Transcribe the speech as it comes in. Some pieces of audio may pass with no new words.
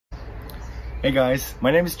Hey guys,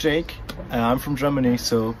 my name is Jake. I'm from Germany,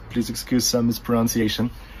 so please excuse some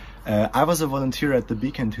mispronunciation. I was a volunteer at the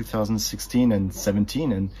Beacon 2016 and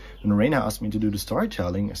 17, and when Raina asked me to do the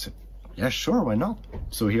storytelling, I said, yeah, sure, why not?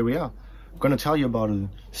 So here we are. I'm going to tell you about a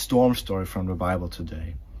storm story from the Bible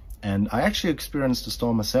today. And I actually experienced the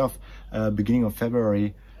storm myself beginning of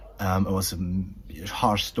February. It was a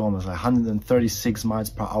harsh storm. It was like 136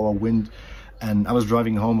 miles per hour wind. And I was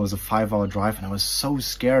driving home. It was a 5-hour drive, and I was so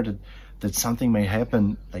scared that something may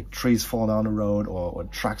happen, like trees fall down the road or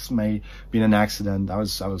trucks may be in an accident. I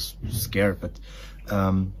was scared, but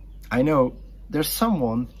I know there's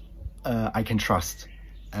someone I can trust,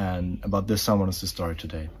 and about this someone is the story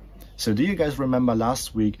today. So do you guys remember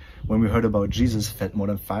last week when we heard about Jesus fed more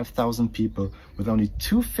than 5,000 people with only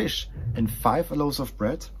 2 fish and 5 loaves of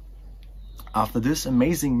bread? After this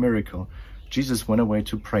amazing miracle, Jesus went away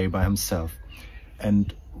to pray by himself.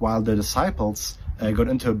 And while the disciples got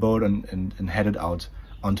into a boat and headed out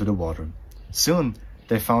onto the water. Soon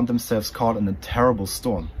they found themselves caught in a terrible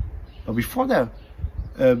storm. But before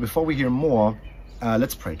we hear more,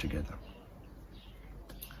 let's pray together.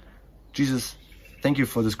 Jesus, thank you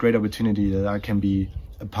for this great opportunity that I can be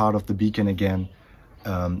a part of the Beacon again.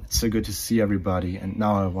 It's so good to see everybody, and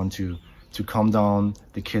now I want to calm down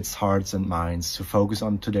the kids' hearts and minds, to focus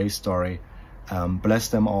on today's story. Bless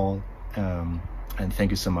them all, and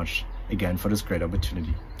thank you so much again for this great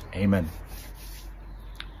opportunity. Amen.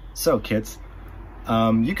 So kids,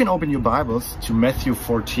 you can open your Bibles to Matthew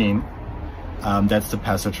 14. That's the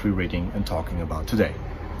passage we're reading and talking about today.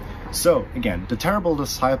 So again, the terrible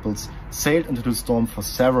disciples sailed into the storm for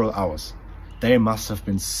several hours. They must have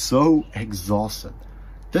been so exhausted.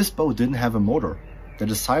 This boat didn't have a motor. The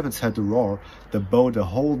disciples had to row the boat the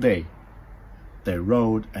whole day. They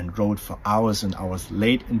rowed and rowed for hours and hours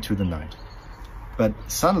late into the night. But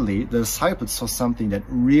suddenly the disciples saw something that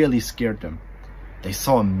really scared them. They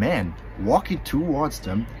saw a man walking towards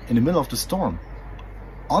them in the middle of the storm,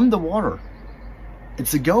 on the water.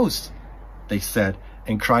 It's a ghost, they said,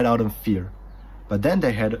 and cried out in fear. But then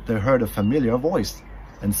they heard a familiar voice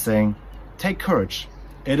and saying, "Take courage,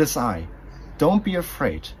 it is I. Don't be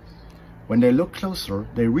afraid." When they looked closer,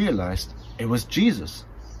 they realized it was Jesus.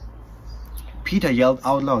 Peter yelled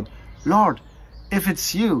out loud, "Lord, if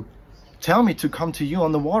it's you, tell me to come to you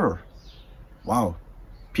on the water." Wow,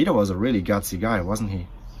 Peter was a really gutsy guy, wasn't he?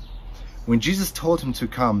 When Jesus told him to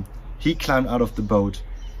come, he climbed out of the boat.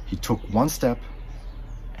 He took one step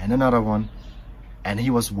and another one, and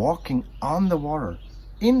he was walking on the water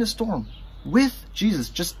in the storm with Jesus.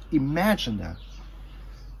 Just imagine that.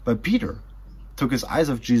 But Peter took his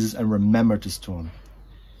eyes off Jesus and remembered the storm.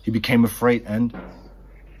 He became afraid, and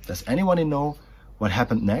does anyone know what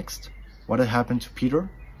happened next? What had happened to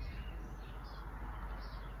Peter?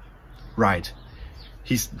 Right,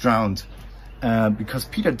 he's drowned because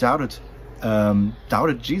Peter doubted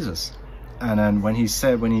Jesus, and then when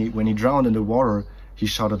he drowned in the water, he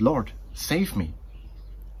shouted, "Lord, save me."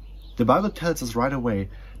 The Bible tells us right away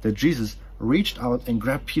that Jesus reached out and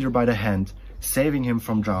grabbed Peter by the hand, saving him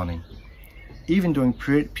from drowning. Even during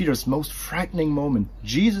Peter's most frightening moment,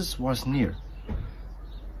 Jesus was near.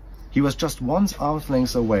 He was just one arm's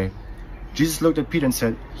length away. Jesus looked at Peter and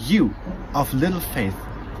said, "You of little faith,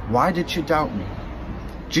 why did you doubt me?"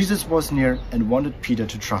 Jesus was near and wanted Peter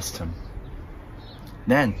to trust him.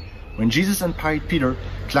 Then, when Jesus and Peter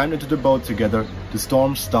climbed into the boat together, the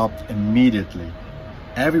storm stopped immediately.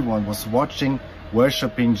 Everyone was watching,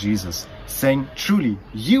 worshiping Jesus, saying, "Truly,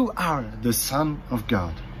 you are the Son of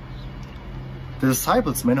God." The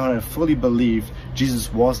disciples may not have fully believed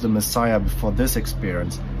Jesus was the Messiah before this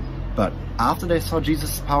experience, but after they saw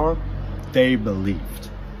Jesus' power, they believed.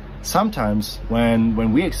 Sometimes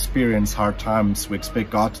when we experience hard times, we expect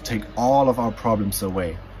God to take all of our problems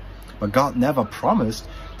away. But God never promised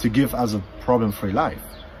to give us a problem-free life.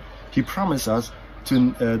 He promised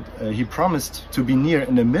to be near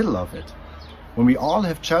in the middle of it. When we all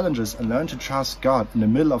have challenges and learn to trust God in the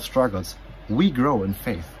middle of struggles, we grow in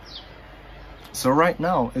faith. So right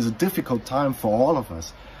now is a difficult time for all of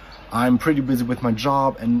us. I'm pretty busy with my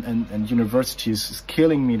job, and university is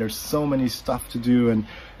killing me. There's so many stuff to do,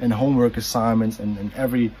 and homework assignments, and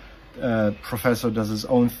every professor does his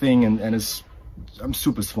own thing, and I'm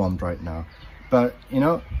super swamped right now. But you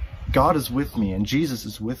know, God is with me, and Jesus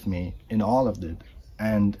is with me in all of it,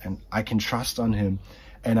 and I can trust on him,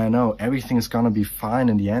 and I know everything is gonna be fine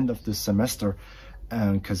in the end of this semester,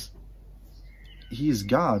 because he is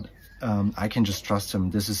God. I can just trust him.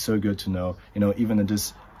 This is so good to know, you know, even in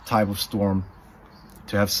this type of storm,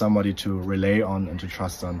 to have somebody to rely on and to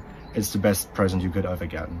trust on. It's the best present you could ever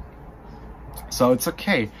get. So it's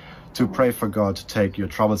okay to pray for God to take your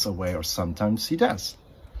troubles away, or sometimes he does.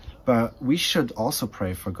 But we should also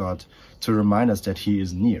pray for God to remind us that he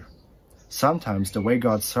is near. Sometimes the way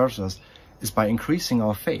God serves us is by increasing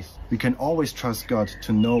our faith. We can always trust God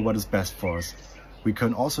to know what is best for us. We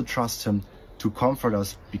can also trust him to comfort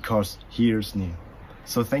us because he is near.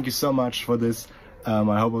 So thank you so much for this.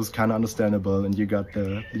 I hope it was kind of understandable and you got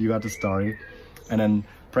the story. And then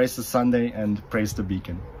praise the Sunday and praise the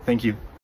Beacon. Thank you.